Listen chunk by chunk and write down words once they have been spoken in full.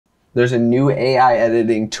There's a new AI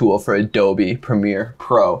editing tool for Adobe Premiere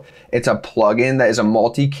Pro. It's a plugin that is a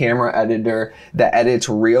multi-camera editor that edits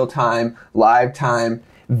real-time, live time,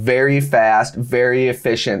 very fast, very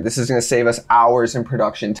efficient. This is gonna save us hours in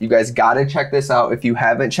production. You guys gotta check this out. If you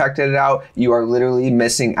haven't checked it out, you are literally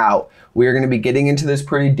missing out. We are gonna be getting into this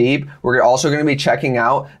pretty deep. We're also gonna be checking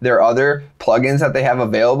out their other plugins that they have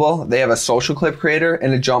available. They have a social clip creator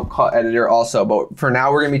and a jump cut editor also. But for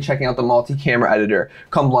now, we're gonna be checking out the multi-camera editor.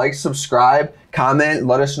 Come like, subscribe, comment,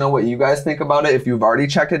 let us know what you guys think about it. If you've already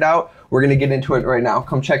checked it out, we're gonna get into it right now.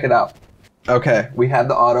 Come check it out. Okay, we have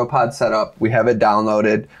the AutoPod set up. We have it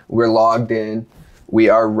downloaded. We're logged in. We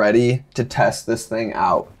are ready to test this thing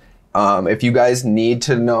out. If you guys need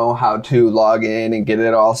to know how to log in and get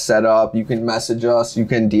it all set up, you can message us, you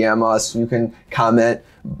can DM us, you can comment.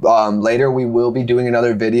 Later, we will be doing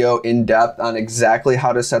another video in depth on exactly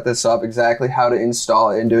how to set this up, exactly how to install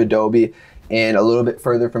it into Adobe, and a little bit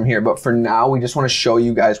further from here. But for now, we just want to show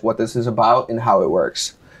you guys what this is about and how it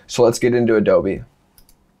works. So let's get into Adobe.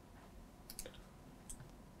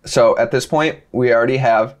 So at this point, we already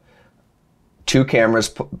have 2 cameras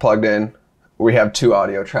plugged in. We have 2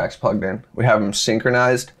 audio tracks plugged in. We have them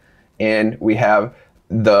synchronized, and we have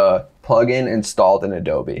the plugin installed in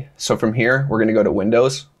Adobe. So from here, we're gonna go to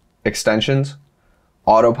Windows, Extensions,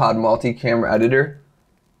 AutoPod Multi-Camera Editor.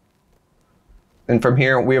 And from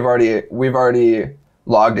here, we've already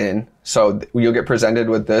logged in. So you'll get presented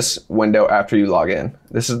with this window after you log in.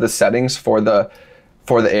 This is the settings for the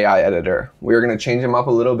AI editor. We're gonna change them up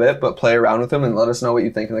a little bit, but play around with them and let us know what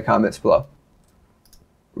you think in the comments below.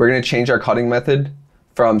 We're gonna change our cutting method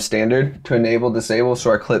from standard to enable, disable, so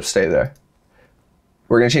our clips stay there.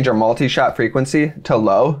 We're gonna change our multi-shot frequency to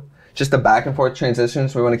low. Just the back and forth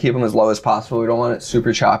transitions, we wanna keep them as low as possible. We don't want it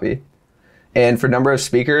super choppy. And for number of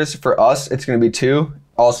speakers, for us, it's gonna be 2,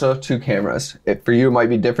 also 2 cameras. For you, it might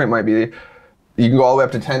be different, you can go all the way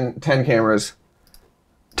up to 10 cameras,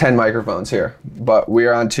 10 microphones here, but we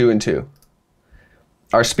are on 2 and 2.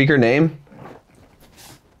 Our speaker names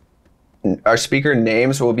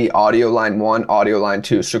will be audio line 1, audio line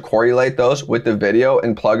 2. So correlate those with the video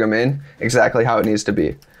and plug them in exactly how it needs to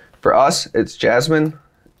be. For us, it's Jasmine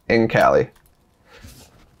and Callie.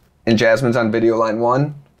 And Jasmine's on video line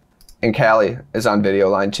 1, and Callie is on video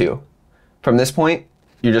line 2. From this point,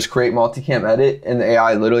 you just create multicam edit, and the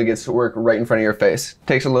AI literally gets to work right in front of your face.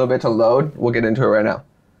 Takes a little bit to load. We'll get into it right now.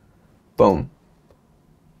 Boom.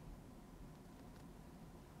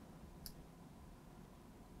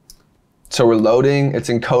 So we're loading, it's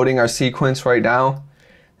encoding our sequence right now.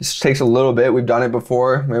 This takes a little bit. We've done it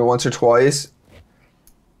before, maybe once or twice.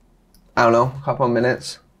 I don't know, a couple of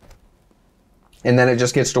minutes. And then it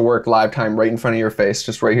just gets to work live time right in front of your face.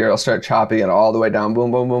 Just right here, I'll start chopping it all the way down.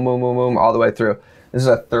 Boom, boom, boom, boom, boom, boom, all the way through. This is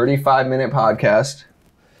a 35-minute podcast.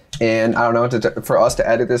 And I don't know, for us to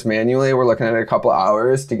edit this manually, we're looking at a couple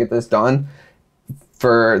hours to get this done.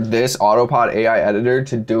 For this AutoPod AI editor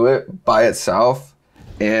to do it by itself,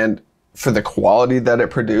 and for the quality that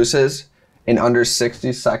it produces in under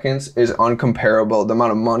 60 seconds is uncomparable. The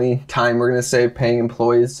amount of money, time we're gonna save paying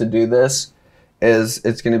employees to do this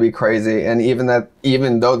it's gonna be crazy. And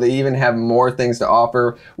even though they even have more things to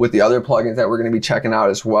offer with the other plugins that we're gonna be checking out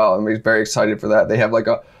as well, and we're very excited for that. They have like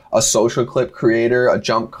a social clip creator, a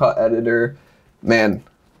jump cut editor. Man,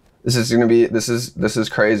 this is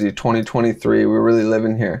crazy. 2023, we're really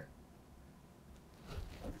living here.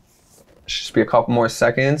 Should just be a couple more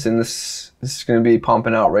seconds, and this is going to be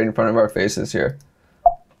pumping out right in front of our faces here.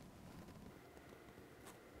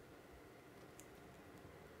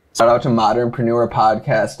 Shout out to Modernpreneur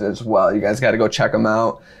Podcast as well. You guys got to go check them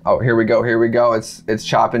out. Oh, here we go. Here we go. It's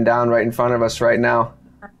chopping down right in front of us right now.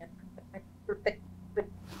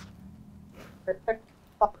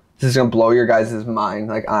 This is going to blow your guys' mind.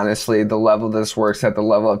 Like, honestly, the level this works at, the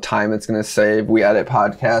level of time it's going to save. We edit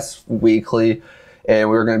podcasts weekly, and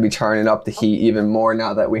we're going to be turning up the heat even more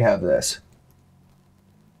now that we have this.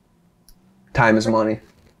 Time is money.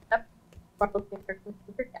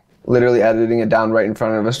 Literally editing it down right in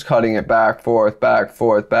front of us, cutting it back, forth, back,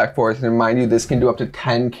 forth, back, forth. And mind you, this can do up to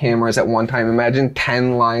 10 cameras at one time. Imagine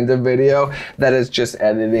 10 lines of video that is just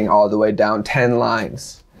editing all the way down. 10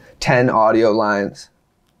 lines, 10 audio lines.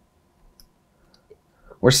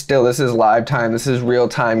 This is live time. This is real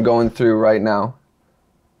time going through right now.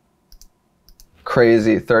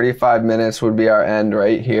 Crazy. 35 minutes would be our end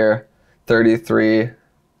right here. 33.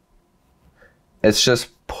 It's just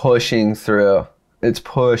pushing through. It's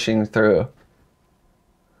pushing through.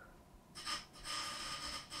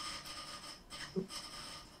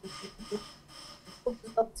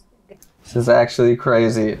 This is actually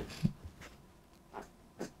crazy.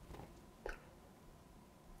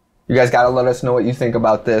 You guys got to let us know what you think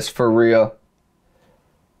about this for real.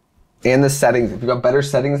 And the settings. If you got better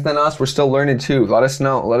settings than us, we're still learning too. Let us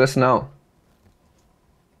know. Let us know.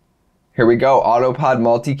 Here we go. AutoPod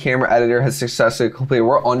multi-camera editor has successfully completed.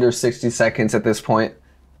 We're under 60 seconds at this point.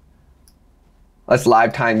 That's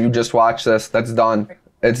live time. You just watched this. That's done.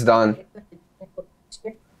 It's done.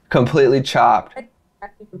 Completely chopped.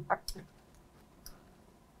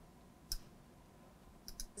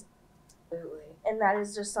 And that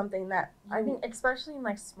is just something that I think, especially in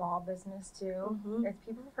like small business too, if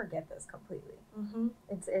people forget this completely.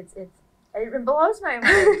 It blows my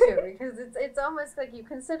mind too, because it's almost like you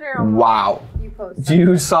consider wow. You post.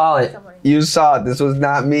 You saw it. You saw it. This was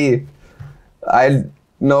not me.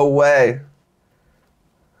 No way.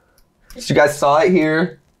 So you guys saw it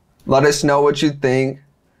here. Let us know what you think.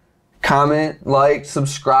 Comment, like,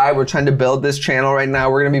 subscribe. We're trying to build this channel right now.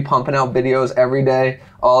 We're going to be pumping out videos every day,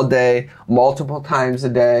 all day, multiple times a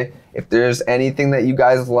day. If there's anything that you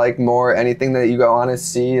guys like more, anything that you want to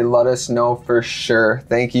see, let us know for sure.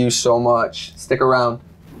 Thank you so much. Stick around.